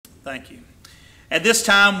Thank you. At this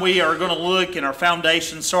time, we are going to look, and our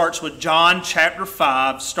foundation starts with John chapter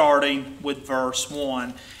 5, starting with verse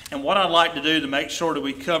 1. And what I'd like to do to make sure that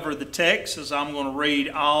we cover the text is I'm going to read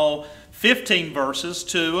all 15 verses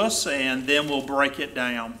to us, and then we'll break it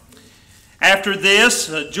down. After this,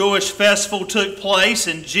 a Jewish festival took place,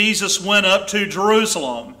 and Jesus went up to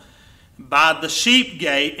Jerusalem. By the sheep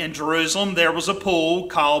gate in Jerusalem, there was a pool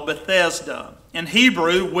called Bethesda, in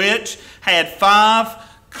Hebrew, which had 5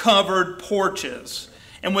 covered porches.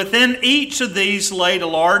 And within each of these laid a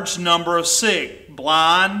large number of sick,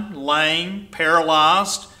 blind, lame,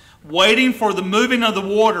 paralyzed, waiting for the moving of the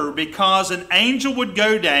water, because an angel would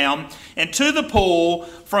go down into the pool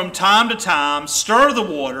from time to time, stir the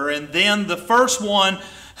water, and then the first one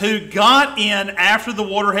who got in after the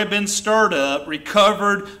water had been stirred up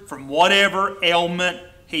recovered from whatever ailment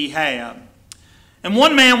he had. And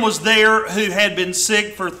one man was there who had been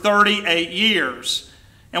sick for 38 years.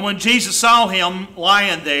 And when Jesus saw him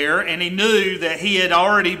lying there, and he knew that he had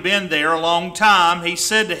already been there a long time, he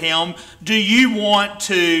said to him, "Do you want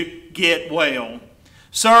to get well?"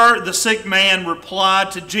 "Sir," the sick man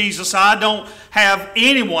replied to Jesus, "I don't have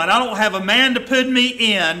anyone. I don't have a man to put me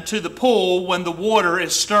in to the pool when the water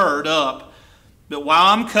is stirred up. But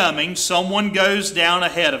while I'm coming, someone goes down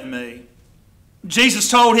ahead of me." Jesus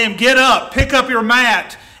told him, "Get up, pick up your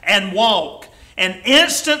mat, and walk." And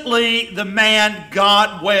instantly the man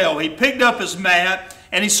got well. He picked up his mat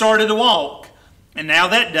and he started to walk. And now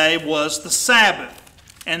that day was the Sabbath.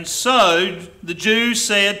 And so the Jews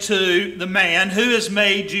said to the man, "Who has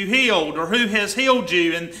made you healed?" or "Who has healed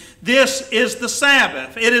you? And this is the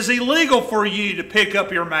Sabbath. It is illegal for you to pick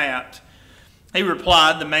up your mat." He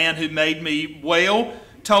replied, "The man who made me well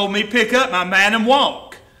told me, 'Pick up my mat and walk.'"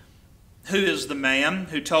 "Who is the man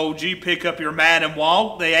who told you, 'Pick up your mat and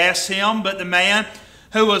walk'?" they asked him. But the man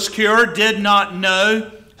who was cured did not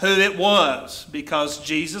know who it was, because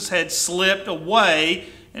Jesus had slipped away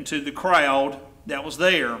into the crowd that was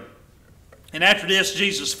there. And after this,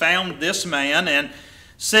 Jesus found this man and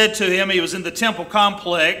said to him, he was in the temple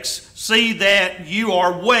complex, "See that you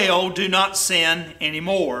are well, do not sin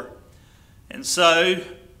anymore, and so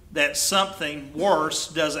that something worse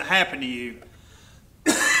doesn't happen to you."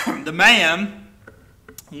 The man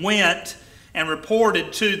went and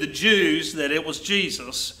reported to the Jews that it was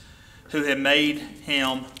Jesus who had made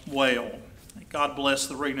him well. God bless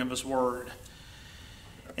the reading of His Word.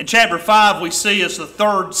 In chapter 5, we see as the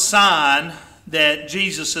third sign that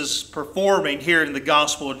Jesus is performing here in the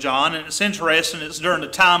Gospel of John. And it's interesting, it's during the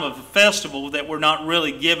time of a festival that we're not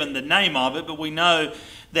really given the name of it, but we know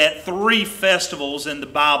that 3 festivals in the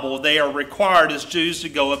Bible, they are required as Jews to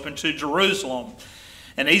go up into Jerusalem.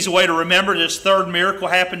 An easy way to remember this third miracle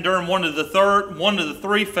happened during one of the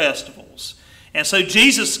 3 festivals. And so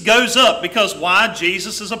Jesus goes up because why?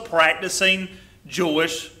 Jesus is a practicing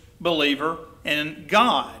Jewish believer in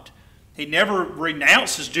God. He never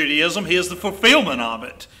renounces Judaism. He is the fulfillment of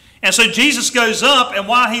it. And so Jesus goes up, and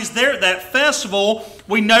while he's there at that festival,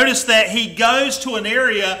 we notice that he goes to an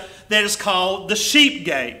area that is called the sheep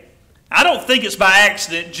gate. I don't think it's by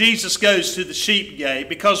accident Jesus goes to the sheep gate,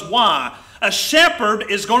 because why? A shepherd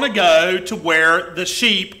is going to go to where the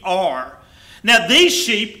sheep are. Now, these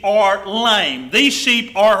sheep are lame. These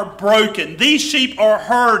sheep are broken. These sheep are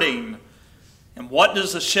hurting. And what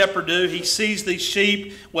does the shepherd do? He sees these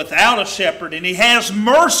sheep without a shepherd, and he has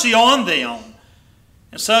mercy on them.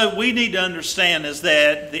 And so we need to understand is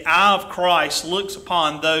that the eye of Christ looks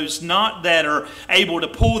upon those not that are able to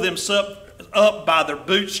pull themselves up by their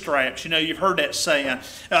bootstraps. You know, you've heard that saying.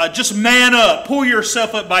 Just man up. Pull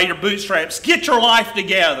yourself up by your bootstraps. Get your life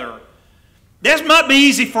together. That might be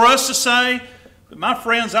easy for us to say, but my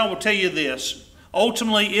friends, I will tell you this.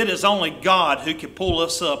 Ultimately, it is only God who can pull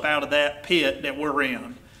us up out of that pit that we're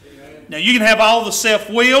in. Amen. Now, you can have all the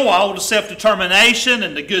self-will, all the self-determination,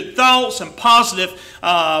 and the good thoughts and positive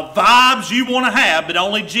vibes you want to have, but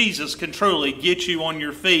only Jesus can truly get you on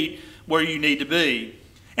your feet where you need to be.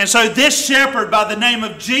 And so this shepherd by the name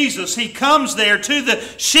of Jesus, he comes there to the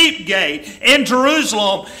sheep gate in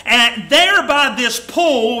Jerusalem, and there by this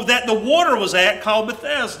pool that the water was at called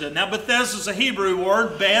Bethesda. Now Bethesda is a Hebrew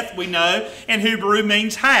word. Beth, we know, in Hebrew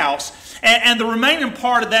means house. And the remaining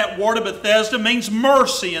part of that word of Bethesda means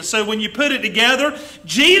mercy. And so when you put it together,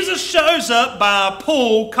 Jesus shows up by a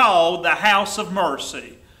pool called the house of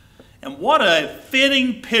mercy. And what a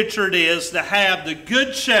fitting picture it is to have the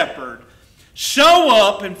good shepherd show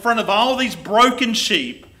up in front of all these broken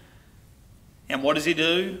sheep. And what does he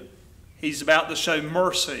do? He's about to show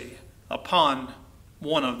mercy upon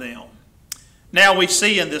one of them. Now we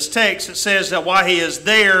see in this text, it says that while he is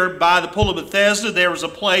there by the pool of Bethesda, there was a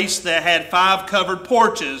place that had 5 covered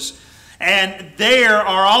porches. And there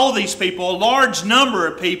are all these people, a large number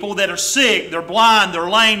of people that are sick, they're blind, they're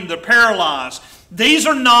lame, they're paralyzed. These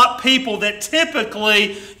are not people that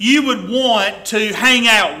typically you would want to hang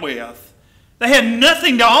out with. They had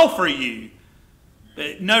nothing to offer you.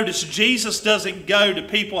 But notice Jesus doesn't go to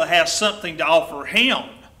people that have something to offer him.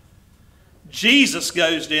 Jesus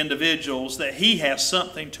goes to individuals that he has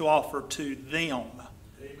something to offer to them.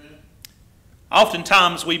 Amen.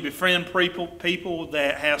 Oftentimes we befriend people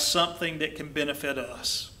that have something that can benefit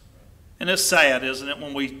us. And it's sad, isn't it,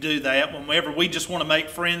 when we do that, whenever we just want to make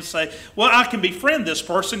friends, say, well, I can befriend this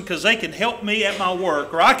person because they can help me at my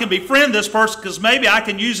work, or I can befriend this person because maybe I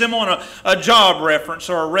can use them on a job reference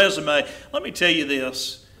or a resume. Let me tell you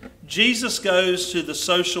this. Jesus goes to the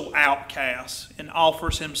social outcasts and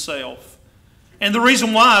offers himself. And the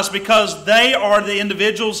reason why is because they are the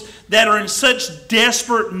individuals that are in such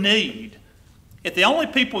desperate need. If the only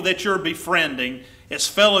people that you're befriending is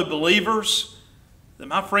fellow believers, then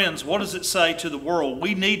my friends, what does it say to the world?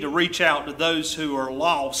 We need to reach out to those who are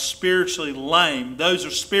lost, spiritually lame, those who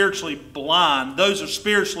are spiritually blind, those who are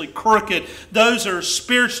spiritually crooked, those who are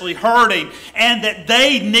spiritually hurting, and that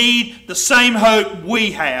they need the same hope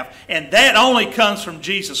we have. And that only comes from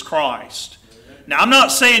Jesus Christ. Now, I'm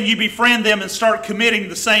not saying you befriend them and start committing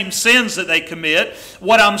the same sins that they commit.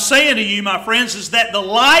 What I'm saying to you, my friends, is that the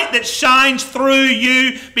light that shines through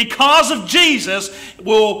you because of Jesus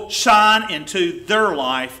will shine into their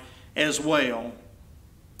life as well.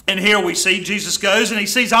 And here we see Jesus goes and he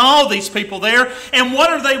sees all these people there. And what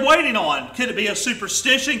are they waiting on? Could it be a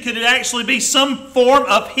superstition? Could it actually be some form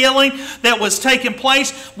of healing that was taking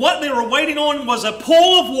place? What they were waiting on was a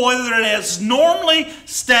pool of water that is normally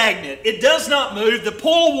stagnant. It does not move. The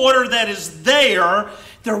pool of water that is there,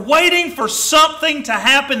 they're waiting for something to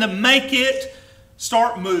happen to make it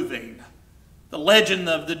start moving. The legend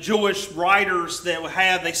of the Jewish writers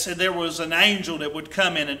that they said there was an angel that would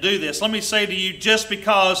come in and do this. Let me say to you, just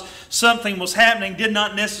because something was happening did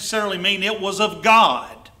not necessarily mean it was of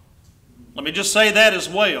God. Let me just say that as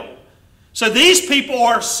well. So these people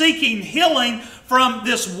are seeking healing from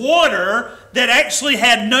this water that actually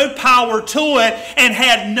had no power to it and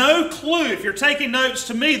had no clue. If you're taking notes,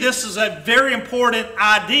 to me, this is a very important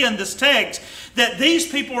idea in this text, that these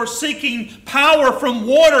people are seeking power from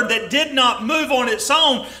water that did not move on its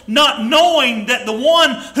own, not knowing that the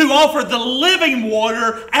one who offered the living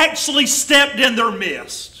water actually stepped in their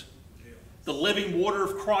midst. The living water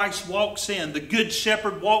of Christ walks in. The good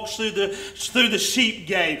shepherd walks through the sheep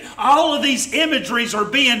gate. All of these imageries are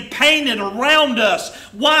being painted around us.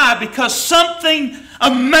 Why? Because something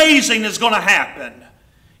amazing is going to happen.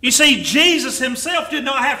 You see, Jesus himself did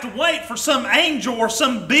not have to wait for some angel or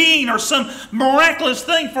some being or some miraculous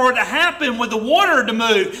thing for it to happen with the water to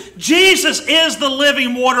move. Jesus is the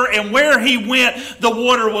living water, and where he went, the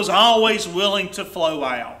water was always willing to flow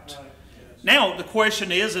out. Now, the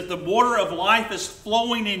question is, if the water of life is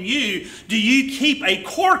flowing in you, do you keep a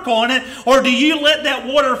cork on it, or do you let that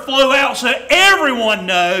water flow out so everyone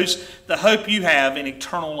knows the hope you have in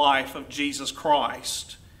eternal life of Jesus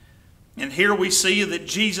Christ? And here we see that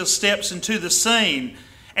Jesus steps into the scene,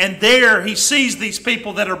 and there he sees these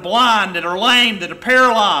people that are blind, that are lame, that are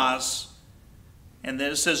paralyzed. And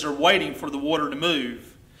then it says they're waiting for the water to move.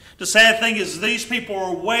 The sad thing is these people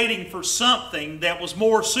are waiting for something that was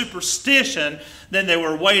more superstition than they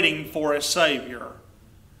were waiting for a Savior.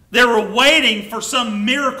 They were waiting for some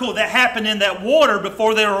miracle that happened in that water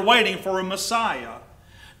before they were waiting for a Messiah.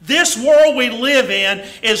 This world we live in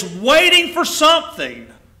is waiting for something.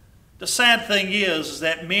 The sad thing is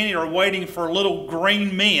that many are waiting for little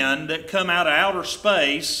green men that come out of outer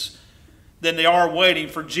space than they are waiting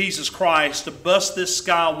for Jesus Christ to bust this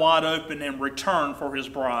sky wide open and return for his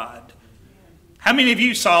bride. How many of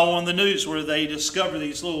you saw on the news where they discovered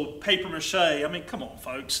these little paper mache? I mean, come on,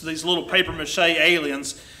 folks. These little paper mache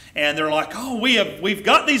aliens. And they're like, oh, we've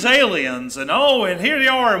got these aliens. And here they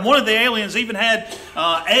are. And one of the aliens even had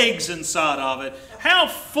eggs inside of it. How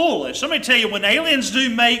foolish. Let me tell you, when aliens do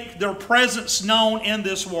make their presence known in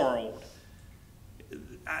this world,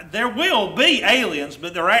 there will be aliens,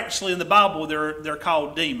 but they're actually, in the Bible, they're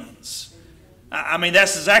called demons. I mean,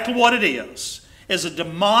 that's exactly what it is a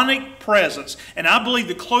demonic presence. And I believe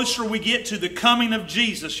the closer we get to the coming of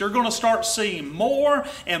Jesus, you're going to start seeing more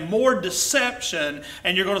and more deception,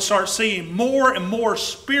 and you're going to start seeing more and more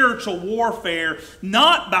spiritual warfare,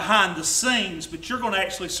 not behind the scenes, but you're going to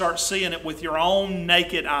actually start seeing it with your own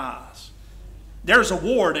naked eyes. There's a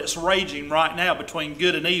war that's raging right now between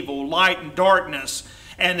good and evil, light and darkness,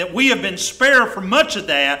 and that we have been spared from much of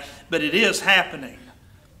that, but it is happening.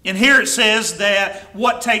 And here it says that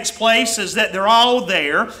what takes place is that they're all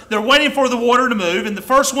there. They're waiting for the water to move, and the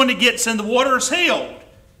first one that gets in the water is healed.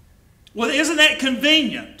 Well, isn't that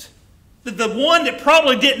convenient? That the one that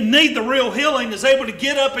probably didn't need the real healing is able to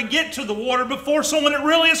get up and get to the water before someone that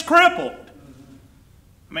really is crippled.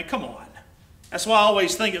 I mean, come on. That's why I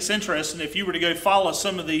always think it's interesting if you were to go follow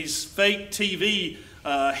some of these fake TV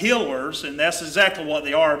healers, and that's exactly what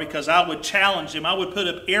they are, because I would challenge them. I would put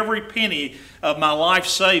up every penny of my life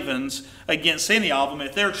savings against any of them.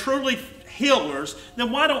 If they're truly healers,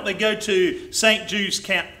 then why don't they go to St. Jude's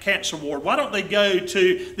Cancer Ward? Why don't they go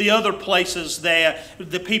to the other places that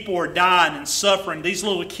the people are dying and suffering? These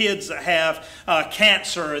little kids that have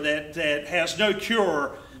cancer that has no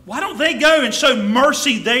cure. Why don't they go and show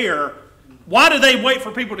mercy there? Why do they wait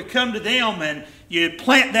for people to come to them and you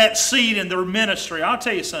plant that seed in their ministry? I'll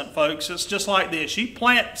tell you something, folks. It's just like this. You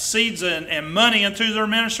plant seeds and money into their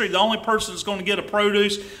ministry, the only person that's going to get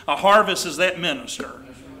a harvest is that minister.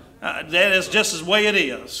 That is just the way it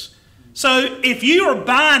is. So if you are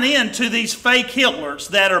buying into these fake healers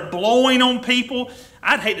that are blowing on people,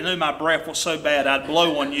 I'd hate to know my breath was so bad I'd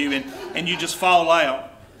blow on you and you just fall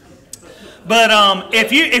out. But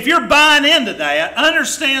if you're buying into that,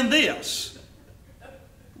 understand this.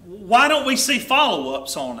 Why don't we see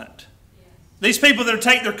follow-ups on it? These people that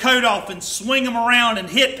take their coat off and swing them around and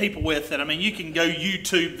hit people with it. I mean, you can go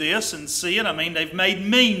YouTube this and see it. I mean, they've made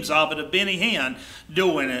memes of it, of Benny Hinn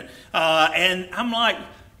doing it. And I'm like,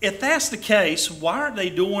 if that's the case, why aren't they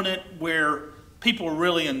doing it where people are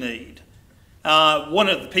really in need? One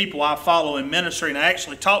of the people I follow in ministry, and I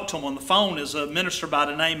actually talked to him on the phone, is a minister by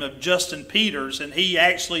the name of Justin Peters, and he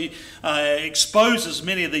actually exposes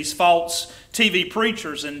many of these false TV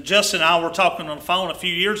preachers. And Justin and I were talking on the phone a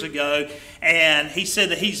few years ago, and he said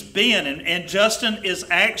that he's been, and Justin is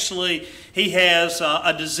actually, he has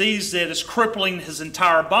a disease that is crippling his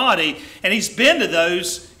entire body, and he's been to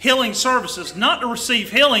those healing services, not to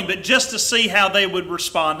receive healing, but just to see how they would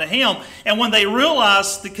respond to him. And when they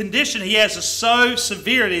realize the condition he has is so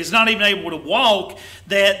severe that he's not even able to walk,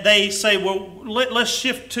 that they say, well, let's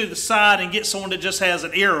shift to the side and get someone that just has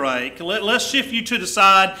an earache. Let's shift you to the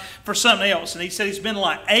side for something else. And he said he's been to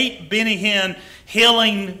like 8 Benny Hinn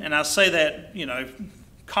healing, and I say that,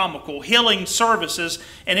 comical, healing services,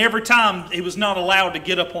 and every time he was not allowed to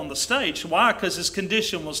get up on the stage. Why? Because his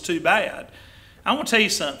condition was too bad. I want to tell you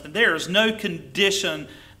something. There is no condition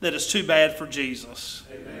that is too bad for Jesus.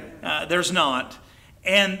 There's not.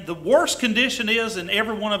 And the worst condition is, and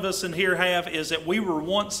every one of us in here have, is that we were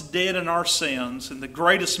once dead in our sins. And the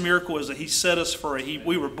greatest miracle is that He set us free.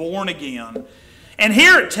 We were born again. And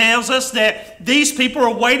here it tells us that these people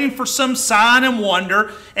are waiting for some sign and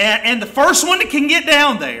wonder. And the first one that can get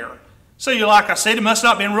down there, so like I said, it must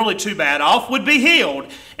not have been really too bad off, would be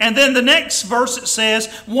healed. And then the next verse it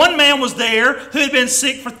says, one man was there who had been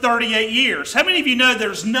sick for 38 years. How many of you know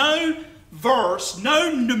there's no verse,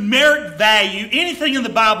 no numeric value, anything in the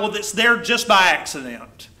Bible that's there just by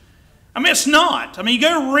accident? I mean, it's not. I mean, you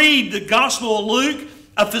go read the Gospel of Luke,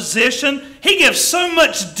 a physician, he gives so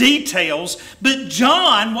much details, but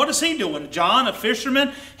John, what is he doing? John, a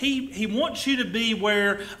fisherman, he wants you to be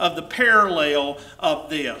aware of the parallel of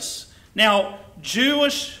this. Now,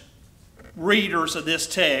 Jewish readers of this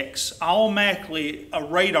text, automatically a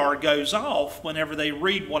radar goes off whenever they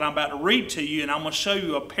read what I'm about to read to you, and I'm going to show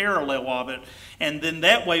you a parallel of it. And then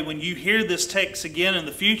that way, when you hear this text again in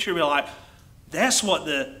the future, you'll be like, that's what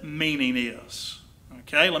the meaning is.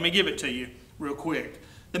 Okay, let me give it to you real quick.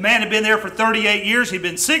 The man had been there for 38 years. He'd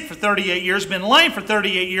been sick for 38 years, been lame for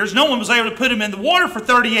 38 years. No one was able to put him in the water for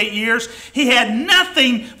 38 years. He had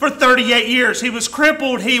nothing for 38 years. He was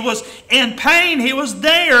crippled. He was in pain. He was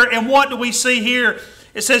there. And what do we see here?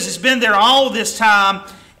 It says he's been there all this time.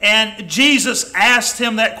 And Jesus asked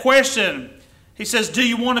him that question. He says, do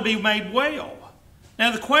you want to be made well?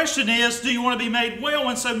 Now the question is, do you want to be made well?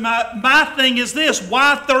 And so my thing is this,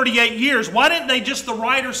 why 38 years? Why didn't they just, the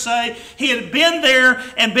writer, say he had been there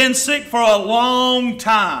and been sick for a long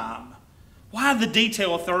time? Why the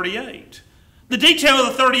detail of 38? The detail of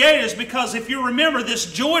the 38 is because if you remember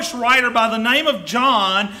this Jewish writer by the name of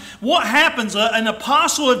John, what happens, an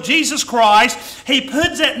apostle of Jesus Christ, he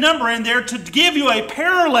puts that number in there to give you a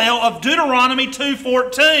parallel of Deuteronomy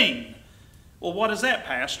 2:14. Well, what is that,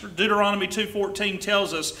 Pastor? Deuteronomy 2:14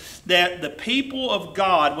 tells us that the people of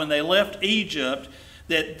God, when they left Egypt,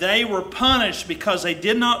 that they were punished because they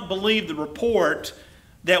did not believe the report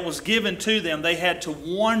that was given to them. They had to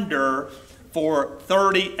wander for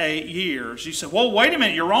 38 years. You said, well, wait a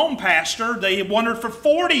minute, you're wrong, Pastor. They wandered for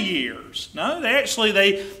 40 years. No,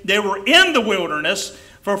 they were in the wilderness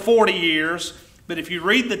for 40 years. But if you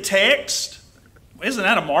read the text, isn't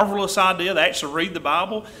that a marvelous idea to actually read the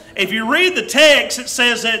Bible? If you read the text, it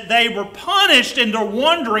says that they were punished into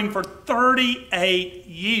wandering for 38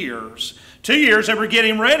 years. 2 years they were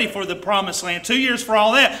getting ready for the promised land. 2 years for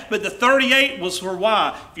all that. But the 38 was for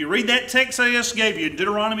why? If you read that text I just gave you, in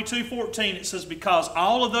Deuteronomy 2:14, it says because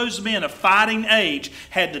all of those men of fighting age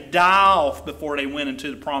had to die off before they went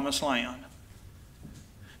into the promised land.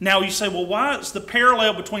 Now you say, well, why is the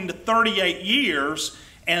parallel between the 38 years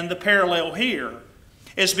and the parallel here?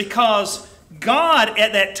 It's because God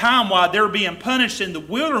at that time, while they're being punished in the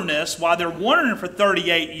wilderness, while they're wandering for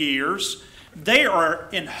 38 years, they are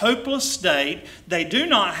in hopeless state. They do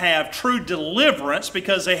not have true deliverance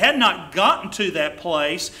because they had not gotten to that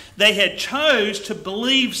place. They had chose to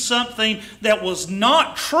believe something that was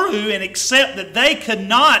not true and accept that they could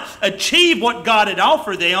not achieve what God had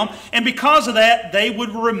offered them. And because of that, they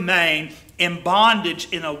would remain in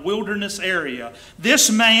bondage in a wilderness area.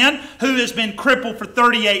 This man who has been crippled for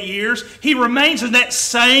 38 years, he remains in that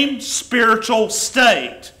same spiritual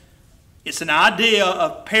state. It's an idea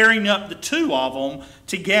of pairing up the two of them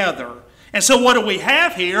together. And so what do we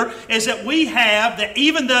have here is that we have that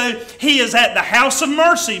even though he is at the house of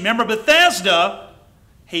mercy, remember Bethesda,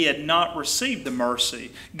 he had not received the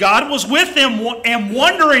mercy. God was with them and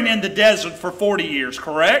wandering in the desert for 40 years,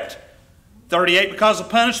 correct? 38 because of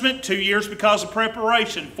punishment, 2 years because of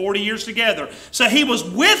preparation, 40 years together. So he was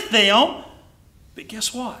with them, but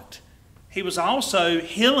guess what? He was also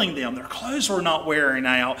healing them. Their clothes were not wearing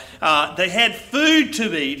out. They had food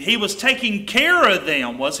to eat. He was taking care of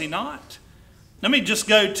them, was he not? Let me just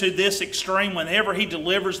go to this extreme. Whenever he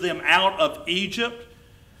delivers them out of Egypt,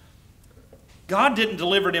 God didn't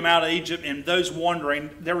deliver them out of Egypt and those wandering.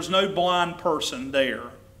 There was no blind person there.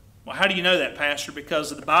 Well, how do you know that, Pastor?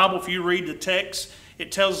 Because of the Bible, if you read the text,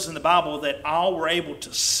 it tells us in the Bible that all were able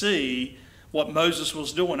to see what Moses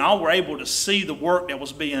was doing. All were able to see the work that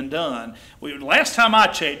was being done. Last time I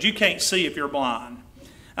checked, you can't see if you're blind.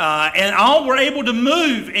 And all were able to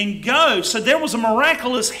move and go. So there was a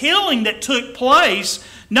miraculous healing that took place.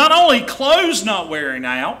 Not only clothes not wearing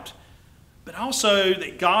out, but also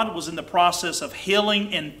that God was in the process of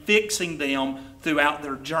healing and fixing them throughout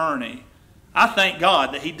their journey. I thank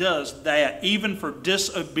God that He does that even for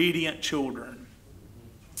disobedient children.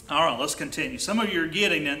 All right, let's continue. Some of you are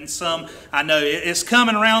getting it, and some, I know, it's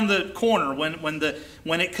coming around the corner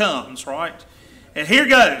when it comes, right? And here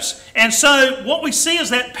goes. And so what we see is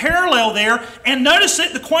that parallel there. And notice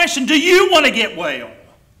that the question, do you want to get well?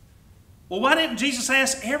 Well, why didn't Jesus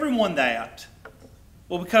ask everyone that?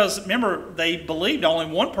 Well, because remember, they believed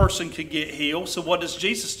only one person could get healed. So what does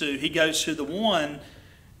Jesus do? He goes to the one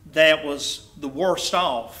that was the worst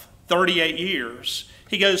off, 38 years.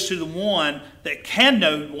 He goes to the one that can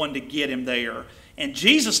no one to get him there. And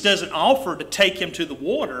Jesus doesn't offer to take him to the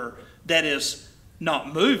water that is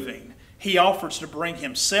not moving. He offers to bring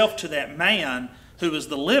himself to that man who is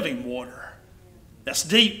the living water. That's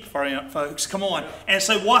deep, folks. Come on. And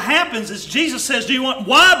so what happens is Jesus says, do you want...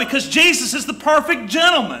 Why? Because Jesus is the perfect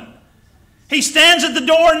gentleman. He stands at the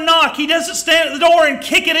door and knock. He doesn't stand at the door and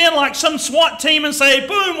kick it in like some SWAT team and say,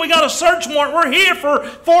 boom, we got a search warrant. We're here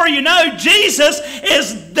for you. No, Jesus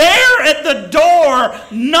is there at the door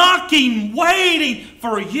knocking, waiting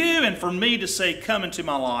for you and for me to say, come into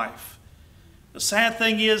my life. The sad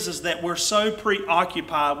thing is that we're so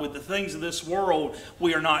preoccupied with the things of this world,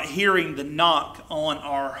 we are not hearing the knock on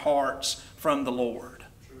our hearts from the Lord.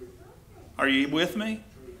 Are you with me?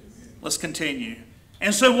 Let's continue.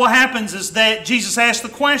 And so what happens is that Jesus asks the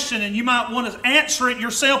question, and you might want to answer it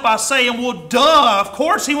yourself by saying, well, duh, of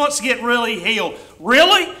course he wants to get really healed.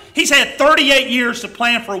 Really? He's had 38 years to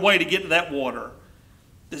plan for a way to get to that water.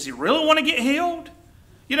 Does he really want to get healed?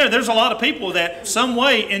 You know, there's a lot of people that some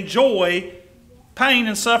way enjoy pain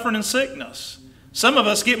and suffering and sickness. Some of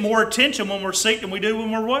us get more attention when we're sick than we do when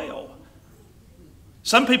we're well.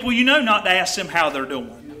 Some people, you know not to ask them how they're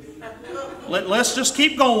doing. Let's just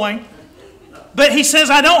keep going. But he says,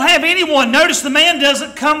 I don't have anyone. Notice the man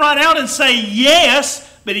doesn't come right out and say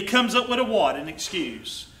yes, but he comes up with a what? An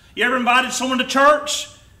excuse. You ever invited someone to church?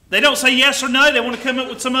 They don't say yes or no. They want to come up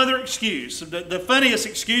with some other excuse. The funniest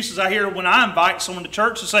excuses I hear when I invite someone to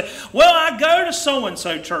church is say, well, I go to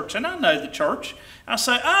so-and-so church, and I know the church. I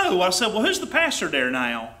say, oh. I said, well, who's the pastor there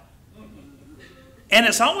now? And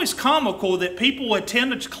it's always comical that people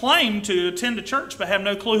claim to attend a church but have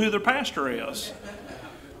no clue who their pastor is.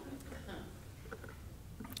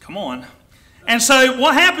 Come on. And so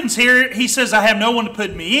what happens here, he says, I have no one to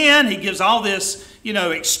put me in. He gives all this,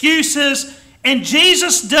 excuses. And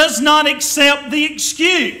Jesus does not accept the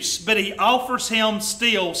excuse, but he offers him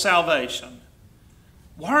still salvation.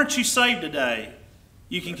 Why aren't you saved today?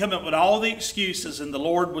 You can come up with all the excuses and the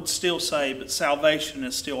Lord would still say, but salvation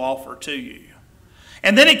is still offered to you.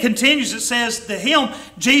 And then it continues, it says to him,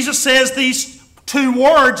 Jesus says these two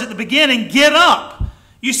words at the beginning, get up.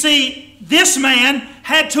 You see, this man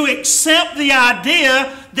had to accept the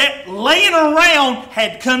idea that laying around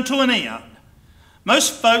had come to an end.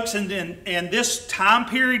 Most folks in this time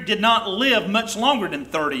period did not live much longer than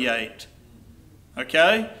 38.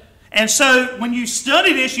 Okay? And so when you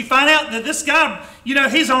study this, you find out that this guy,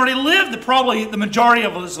 he's already lived probably the majority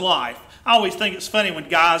of his life. I always think it's funny when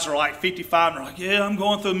guys are like 55 and they're like, yeah, I'm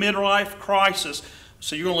going through a midlife crisis.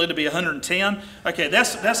 So you're going to live to be 110? Okay,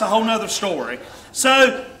 that's a whole nother story.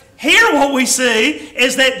 So here what we see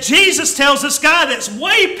is that Jesus tells this guy that's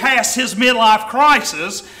way past his midlife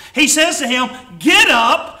crisis, he says to him, get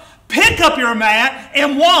up, pick up your mat,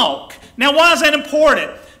 and walk. Now why is that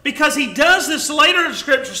important? Because he does this later in the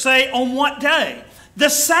scripture say, on what day? The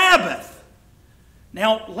Sabbath.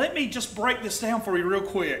 Now, let me just break this down for you real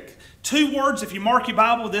quick. Two words, if you mark your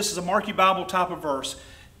Bible, this is a mark your Bible type of verse.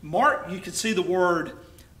 Mark, you can see the word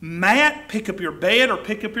mat, pick up your bed or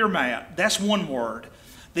pick up your mat. That's one word.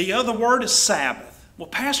 The other word is Sabbath. Well,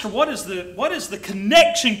 Pastor, what is the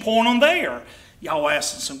connection point on there? Y'all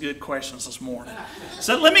asking some good questions this morning.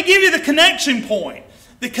 So let me give you the connection point.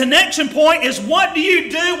 The connection point is, what do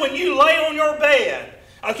you do when you lay on your bed?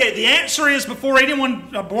 Okay, the answer is, before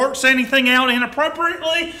anyone blurts anything out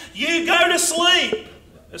inappropriately, you go to sleep.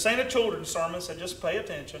 This ain't a children's sermon, so just pay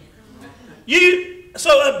attention.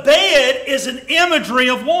 So a bed is an imagery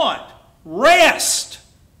of what? Rest.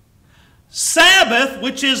 Sabbath,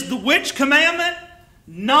 which is the which commandment?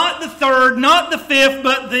 Not the third, not the fifth,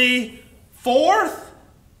 but the fourth.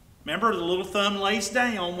 Remember, the little thumb lays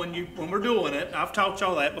down when we're doing it. I've taught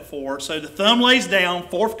y'all that before. So the thumb lays down,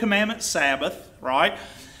 fourth commandment, Sabbath, right?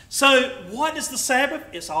 So what is the Sabbath?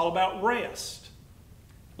 It's all about rest.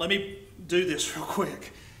 Let me do this real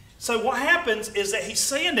quick. So what happens is that he's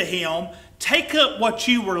saying to him, take up what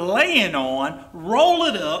you were laying on, roll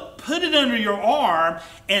it up, put it under your arm,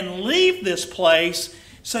 and leave this place.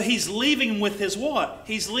 So he's leaving with his what?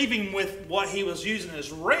 He's leaving with what he was using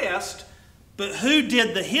as rest. But who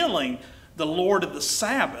did the healing? The Lord of the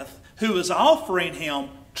Sabbath, who is offering him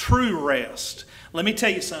true rest. Let me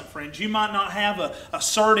tell you something, friends. You might not have a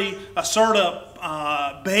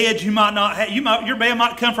bed. You might not have. Your bed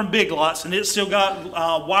might come from Big Lots and it's still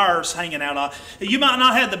got wires hanging out of it. You might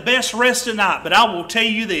not have the best rest tonight, but I will tell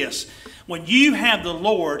you this: when you have the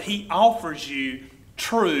Lord, He offers you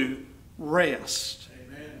true rest.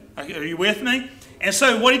 Amen. Are you with me? And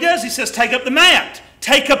so what He does, He says, take up the mat.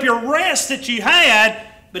 Take up your rest that you had,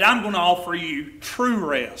 but I'm going to offer you true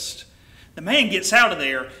rest. The man gets out of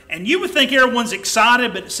there, and you would think everyone's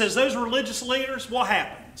excited, but it says those religious leaders, what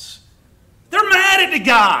happens? They're mad at the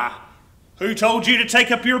guy. Who told you to take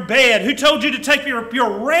up your bed? Who told you to take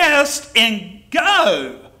your rest and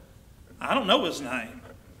go? I don't know his name.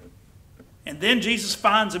 And then Jesus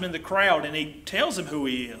finds him in the crowd, and He tells him who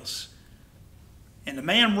he is. And the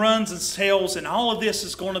man runs and tells, and all of this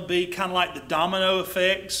is going to be kind of like the domino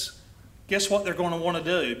effects. Guess what they're going to want to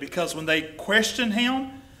do? Because when they question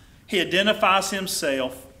him, he identifies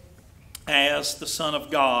himself as the Son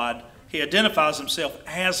of God. He identifies himself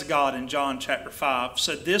as God in John chapter 5.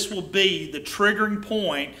 So this will be the triggering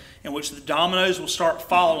point in which the dominoes will start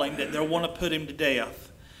falling, that they'll want to put him to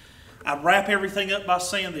death. I wrap everything up by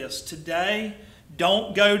saying this. Today,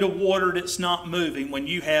 don't go to water that's not moving when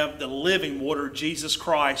you have the living water, Jesus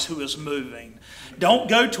Christ, who is moving. Don't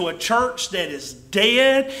go to a church that is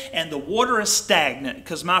dead and the water is stagnant,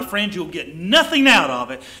 because, my friend, you'll get nothing out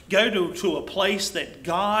of it. Go to a place that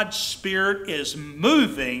God's Spirit is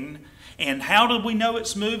moving. And how do we know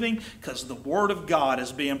it's moving? Because the Word of God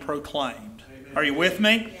is being proclaimed. Amen. Are you with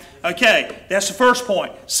me? Okay, that's the first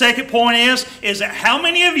point. Second point is that how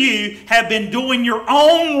many of you have been doing your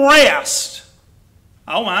own rest?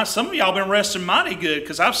 Oh my, some of y'all been resting mighty good,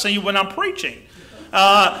 because I've seen you when I'm preaching.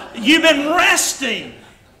 You've been resting.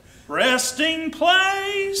 Resting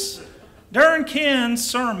place during Ken's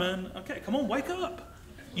sermon. Okay, come on, wake up.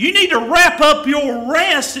 You need to wrap up your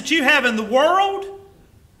rest that you have in the world,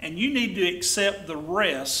 and you need to accept the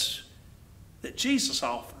rest that Jesus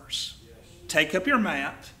offers. Take up your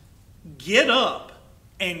mat, get up,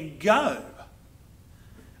 and go.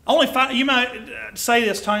 You might say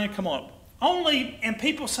this, Tanya, come on. And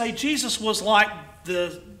people say Jesus was like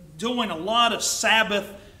doing a lot of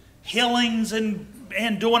Sabbath healings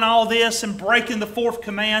and doing all this and breaking the fourth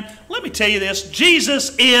command. Let me tell you this,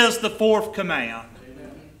 Jesus is the fourth command.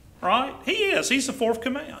 Amen. Right? He is. He's the fourth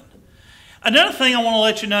command. Another thing I want to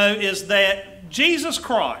let you know is that Jesus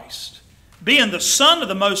Christ being the Son of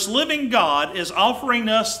the most living God, is offering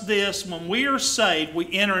us this. When we are saved,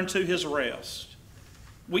 we enter into His rest.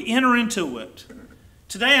 We enter into it.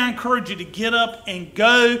 Today I encourage you to get up and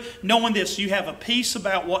go knowing this. You have a peace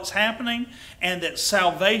about what's happening and that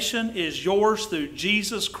salvation is yours through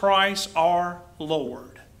Jesus Christ our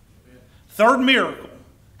Lord. Third miracle.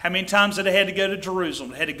 How many times did they had to go to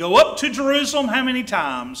Jerusalem? They had to go up to Jerusalem how many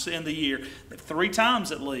times in the year? 3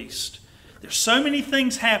 times at least. There's so many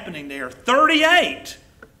things happening there. 38.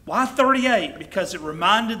 Why 38? Because it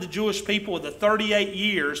reminded the Jewish people of the 38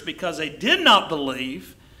 years because they did not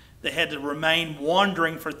believe. They had to remain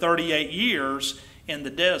wandering for 38 years in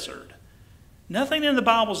the desert. Nothing in the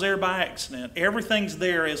Bible is there by accident. Everything's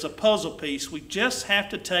there as a puzzle piece. We just have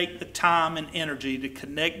to take the time and energy to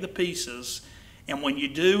connect the pieces. And when you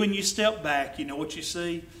do and you step back, you know what you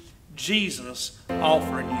see? Jesus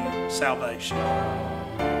offering you salvation.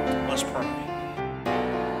 Let's pray.